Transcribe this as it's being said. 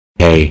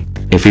Hey,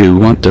 if you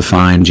want to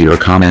find your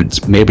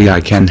comments, maybe I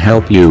can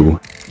help you.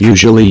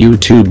 Usually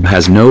YouTube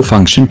has no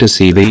function to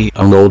see the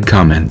old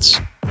comments,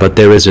 but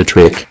there is a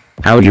trick,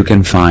 how you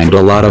can find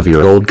a lot of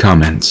your old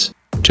comments.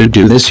 To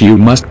do this you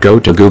must go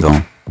to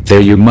Google.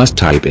 There you must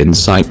type in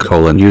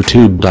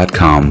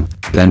site:/youtube.com,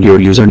 then your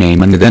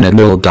username and then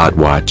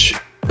 @watch.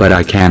 But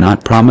I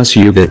cannot promise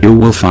you that you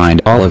will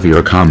find all of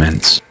your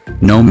comments.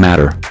 No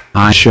matter,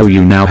 I show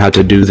you now how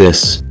to do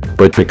this,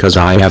 but because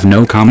I have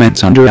no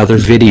comments under other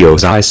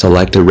videos, I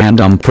select a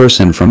random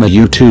person from a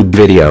YouTube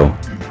video.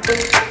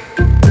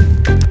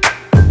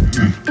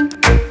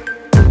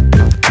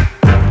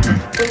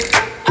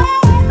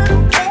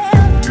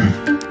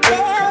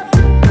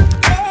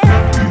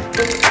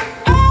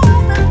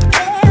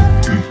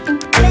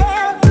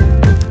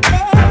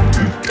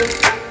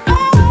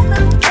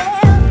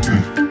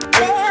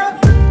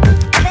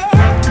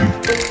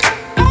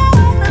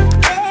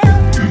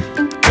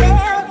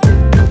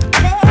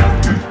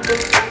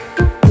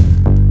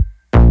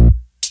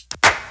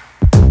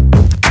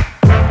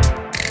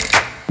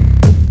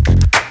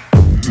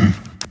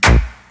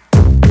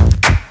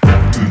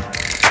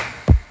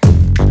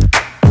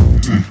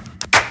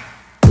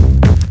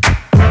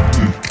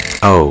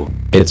 Oh,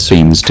 it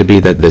seems to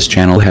be that this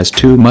channel has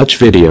too much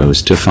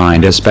videos to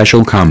find a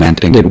special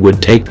comment, and it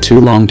would take too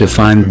long to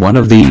find one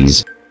of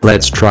these.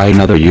 Let's try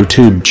another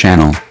YouTube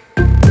channel.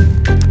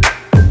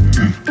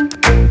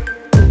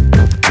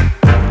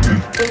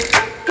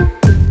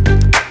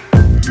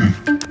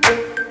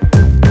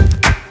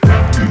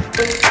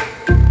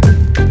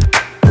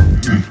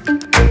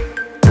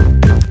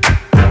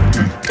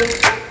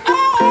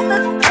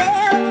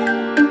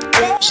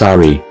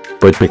 Sorry,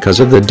 but because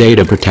of the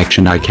data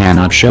protection I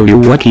cannot show you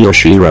what he or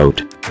she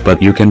wrote,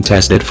 but you can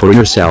test it for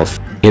yourself.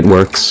 It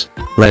works.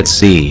 Let's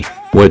see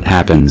what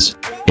happens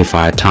if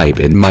I type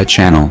in my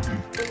channel.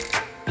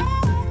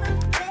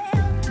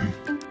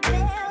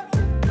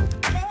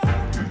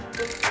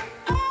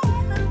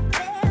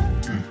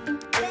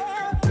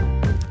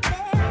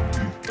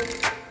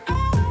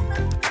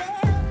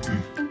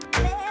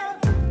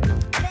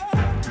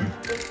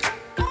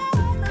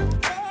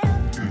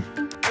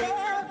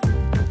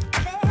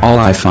 All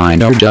I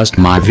find are just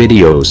my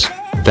videos.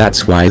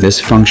 That's why this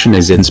function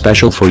is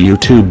special for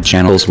YouTube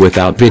channels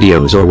without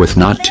videos or with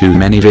not too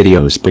many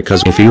videos,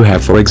 because if you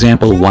have, for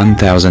example,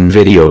 1000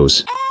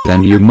 videos,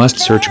 then you must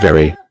search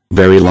very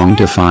long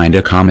to find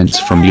a comments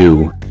from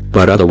you.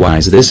 But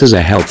otherwise this is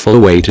a helpful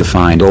way to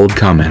find old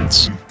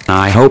comments.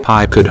 I hope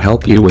I could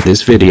help you with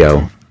this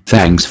video.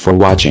 Thanks for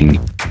watching.